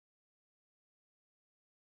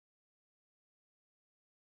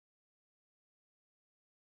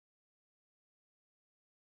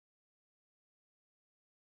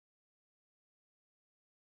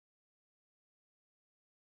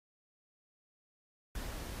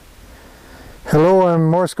Hello, I'm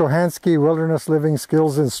Kochanski, Wilderness Living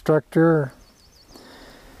Skills Instructor.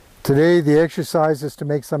 Today the exercise is to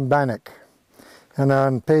make some bannock. And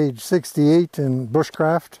on page 68 in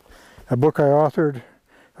Bushcraft, a book I authored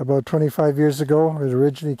about 25 years ago, it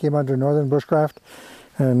originally came under Northern Bushcraft,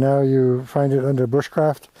 and now you find it under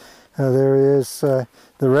Bushcraft. There is the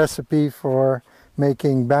recipe for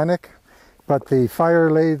making bannock, but the fire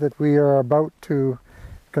lathe that we are about to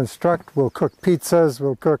construct will cook pizzas,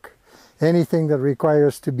 will cook anything that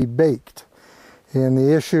requires to be baked. In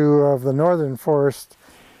the issue of the northern forest,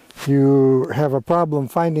 you have a problem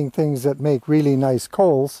finding things that make really nice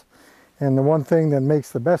coals, and the one thing that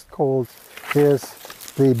makes the best coals is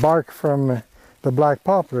the bark from the black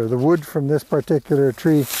poplar. The wood from this particular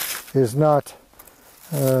tree is not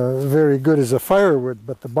very good as a firewood,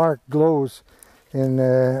 but the bark glows in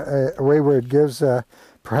a way where it gives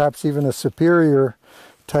perhaps even a superior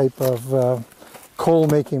type of coal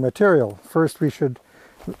making material. First we should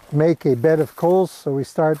make a bed of coals, so we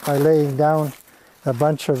start by laying down a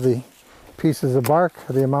bunch of the pieces of bark.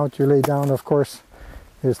 The amount you lay down, of course,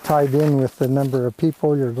 is tied in with the number of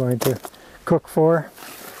people you're going to cook for.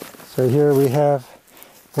 So here we have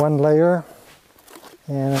one layer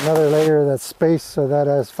and another layer that's spaced so that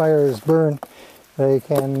as fires burn, they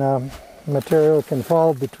can material can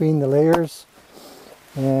fall between the layers,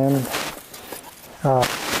 and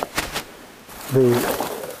the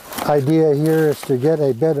idea here is to get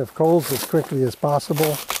a bed of coals as quickly as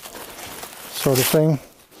possible, sort of thing.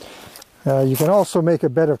 You can also make a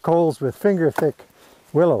bed of coals with finger-thick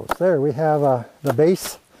willows. There we have the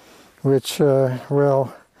base, which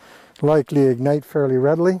will likely ignite fairly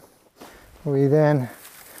readily. We then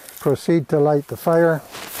proceed to light the fire.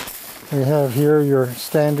 We have here your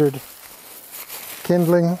standard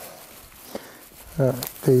kindling, in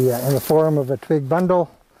the form of a twig bundle.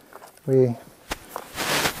 We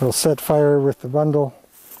will set fire with the bundle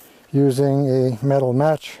using a metal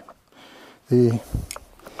match. The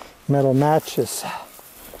metal match is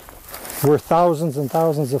worth thousands and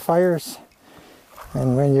thousands of fires,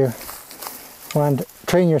 and when you want to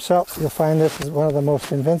train yourself, you'll find this is one of the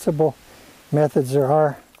most invincible methods there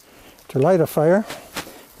are to light a fire.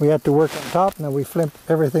 We have to work on top. Now we flip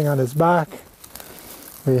everything on its back.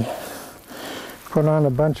 We put on a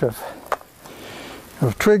bunch of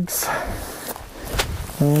twigs,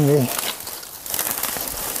 and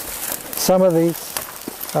some of these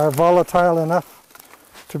are volatile enough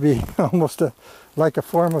to be almost like a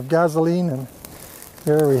form of gasoline, and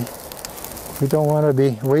here we don't want to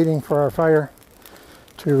be waiting for our fire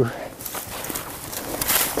to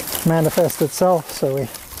manifest itself, so we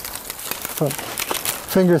put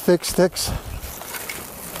finger-thick sticks,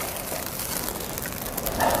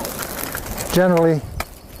 generally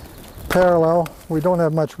parallel. We don't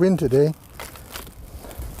have much wind today,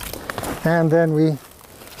 and then we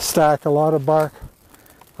stack a lot of bark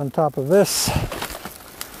on top of this,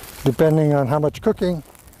 depending on how much cooking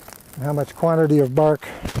and how much quantity of bark.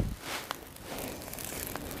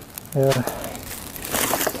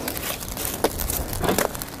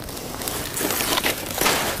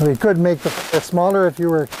 We could make the fire smaller if you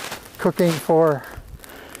were cooking for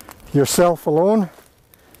yourself alone.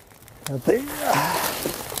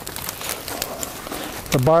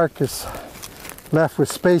 The bark is left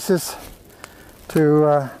with spaces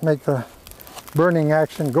to make the burning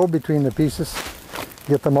action go between the pieces,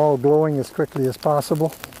 get them all glowing as quickly as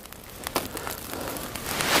possible.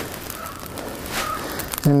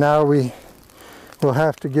 And now we will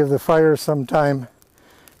have to give the fire some time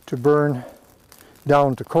to burn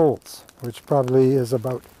down to coals, which probably is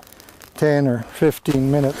about 10 or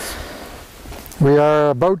 15 minutes. We are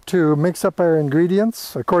about to mix up our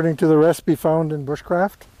ingredients according to the recipe found in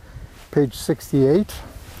Bushcraft, page 68.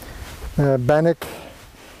 Bannock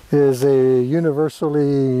is a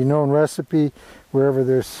universally known recipe wherever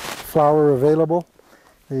there's flour available.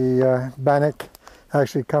 The bannock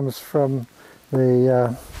actually comes from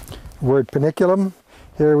the word paniculum.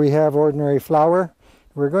 Here we have ordinary flour.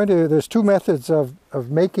 There's two methods of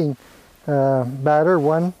making batter.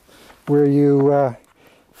 One where you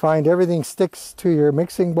find everything sticks to your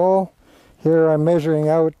mixing bowl. Here I'm measuring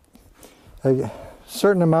out a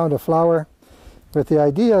certain amount of flour with the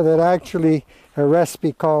idea that actually a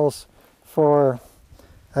recipe calls for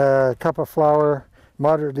a cup of flour,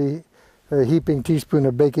 moderately a heaping teaspoon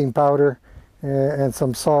of baking powder, and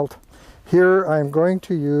some salt. Here I'm going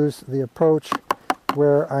to use the approach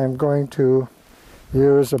where I'm going to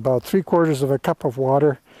use about 3/4 of a cup of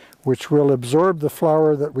water, which will absorb the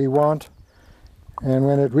flour that we want, and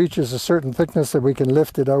when it reaches a certain thickness that we can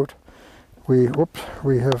lift it out, we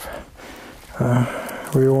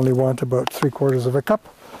only want about 3/4 of a cup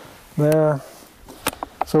there.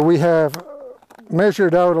 So we have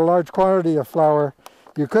measured out a large quantity of flour.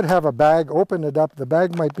 You could have a bag, open it up. The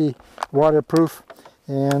bag might be waterproof,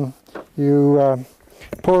 and you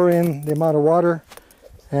pour in the amount of water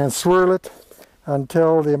and swirl it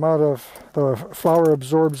until the amount of the flour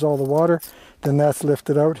absorbs all the water. Then that's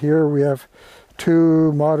lifted out. Here we have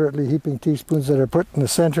 2 moderately heaping teaspoons that are put in the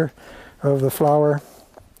center of the flour.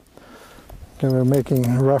 And we're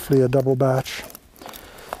making roughly a double batch.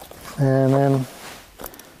 And then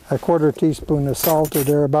a 1/4 teaspoon of salt or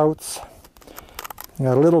thereabouts.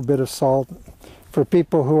 A little bit of salt. For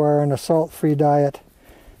people who are on a salt-free diet,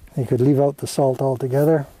 you could leave out the salt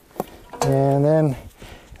altogether. And then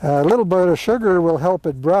a little bit of sugar will help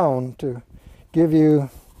it brown to give you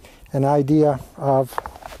an idea of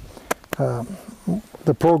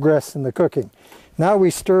the progress in the cooking. Now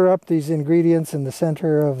we stir up these ingredients in the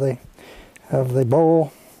center of the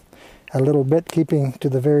bowl a little bit, keeping to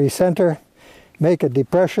the very center. Make a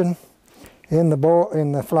depression in the bowl,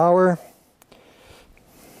 in the flour,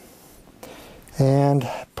 and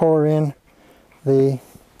pour in the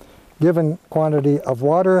given quantity of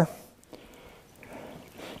water,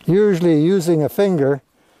 usually using a finger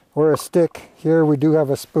or a stick. Here we do have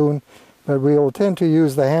a spoon, but we will tend to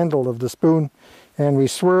use the handle of the spoon, and we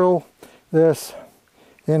swirl this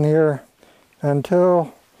in here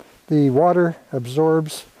until the water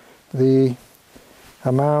absorbs the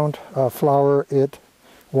amount of flour it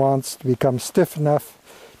wants to become stiff enough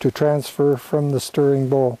to transfer from the stirring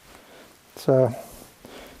bowl. So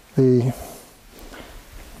the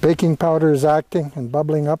baking powder is acting and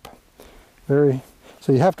bubbling up so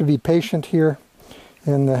you have to be patient here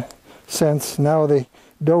in the sense. Now the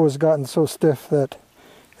dough has gotten so stiff that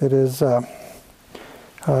it is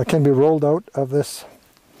can be rolled out of the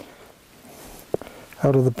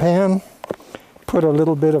pan. Put a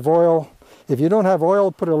little bit of oil. If you don't have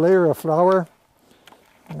oil, put a layer of flour.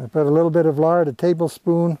 Put a little bit of lard. A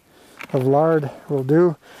tablespoon of lard will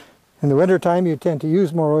do. In the wintertime, you tend to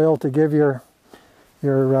use more oil to give to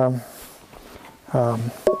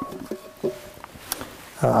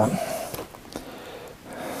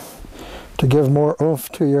give more oomph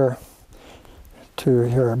to your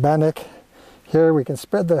bannock. Here we can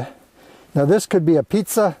spread now this could be a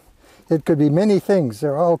pizza. It could be many things.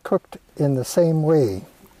 They're all cooked in the same way.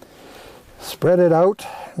 Spread it out,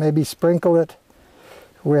 maybe sprinkle it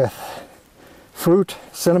with fruit,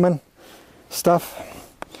 cinnamon stuff,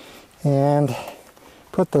 and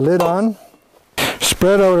put the lid on.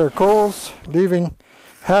 Spread out our coals, leaving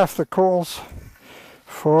half the coals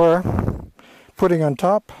for putting on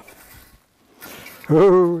top.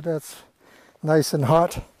 Oh, that's nice and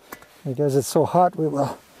hot. Because it's so hot, we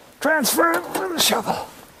will transfer it with a shovel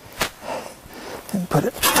and put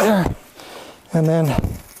it there, and then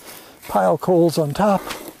pile coals on top.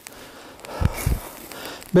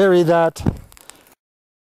 Bury that.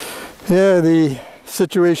 Yeah, the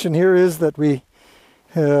situation here is that we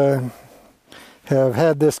have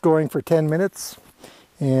had this going for 10 minutes,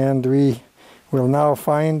 and we will now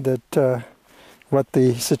find that what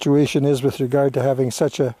the situation is with regard to having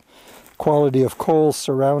such a quality of coals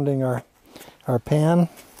surrounding our pan.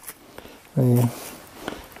 We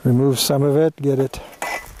remove some of it, get it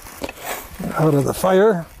out of the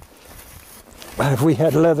fire. If we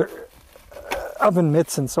had leather oven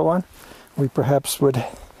mitts and so on, we perhaps would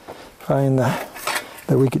find that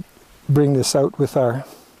we could bring this out with our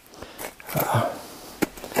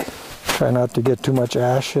try not to get too much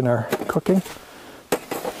ash in our cooking.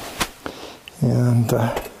 And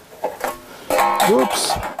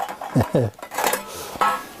whoops.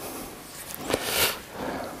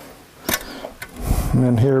 And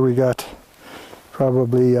then here we got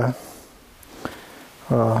probably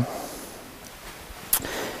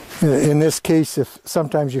in this case, if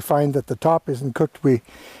sometimes you find that the top isn't cooked, we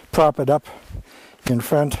prop it up in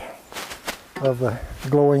front of the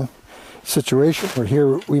glowing situation. Or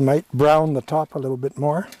here we might brown the top a little bit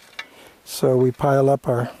more. So we pile up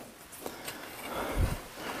our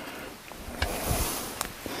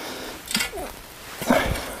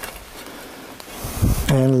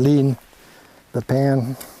and lean the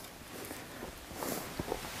pan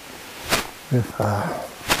with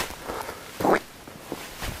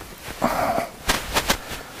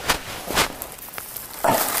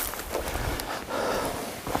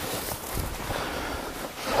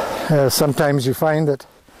sometimes you find that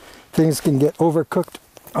things can get overcooked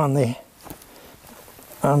on the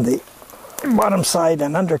bottom side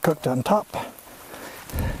and undercooked on top.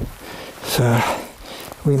 So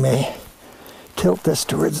we may tilt this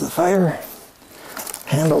towards the fire.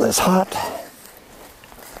 Handle is hot.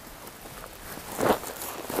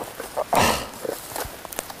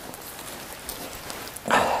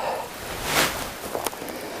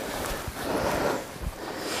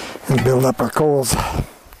 and build up our coals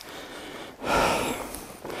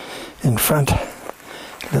in front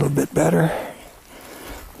a little bit better.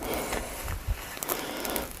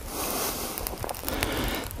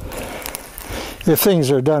 If things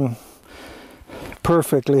are done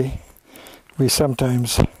perfectly, we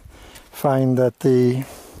sometimes find that the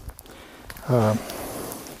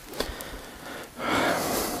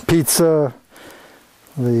pizza,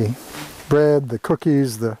 the bread, the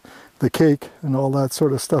cookies, the cake, and all that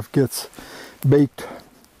sort of stuff gets baked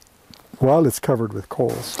while it's covered with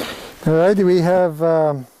coals. Alright, we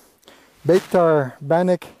have baked our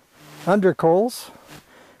bannock under coals.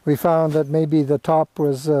 We found that maybe the top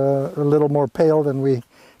was a little more pale than we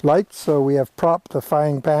liked, so we have propped the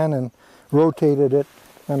frying pan and rotated it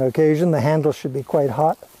on occasion. The handle should be quite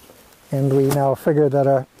hot, and we now figure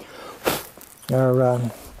that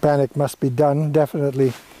our bannock must be done,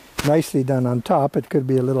 definitely nicely done on top. It could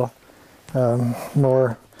be a little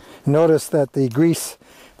more. Notice that the grease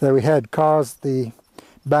that we had caused the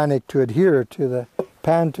bannock to adhere to the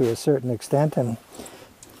pan to a certain extent, and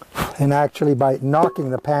actually by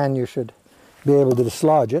knocking the pan you should be able to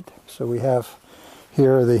dislodge it. So we have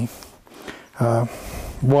here the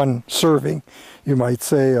one serving, you might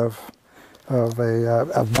say, of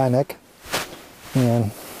bannock,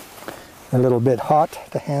 and a little bit hot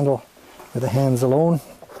to handle with the hands alone.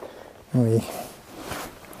 And we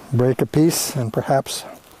break a piece, and perhaps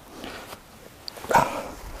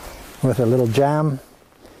with a little jam.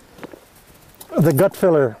 The gut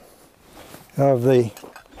filler of the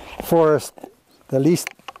forest, the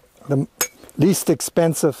least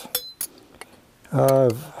expensive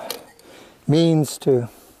means to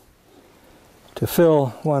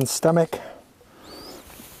fill one's stomach.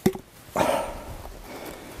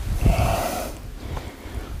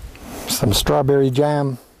 Some strawberry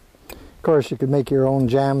jam. Of course, you could make your own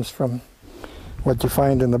jams from what you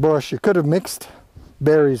find in the bush. You could have mixed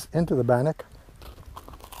berries into the bannock.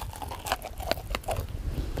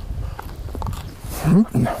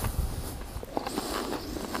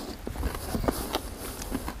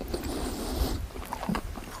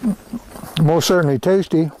 Most certainly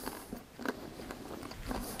tasty.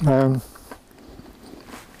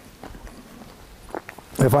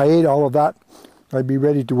 If I ate all of that, I'd be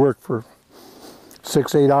ready to work for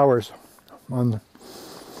 6-8 hours on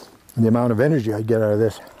the amount of energy I'd get out of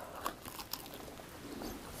this.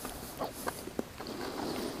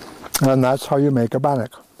 And that's how you make a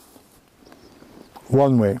bannock.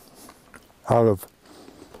 One way out of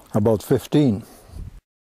about 15.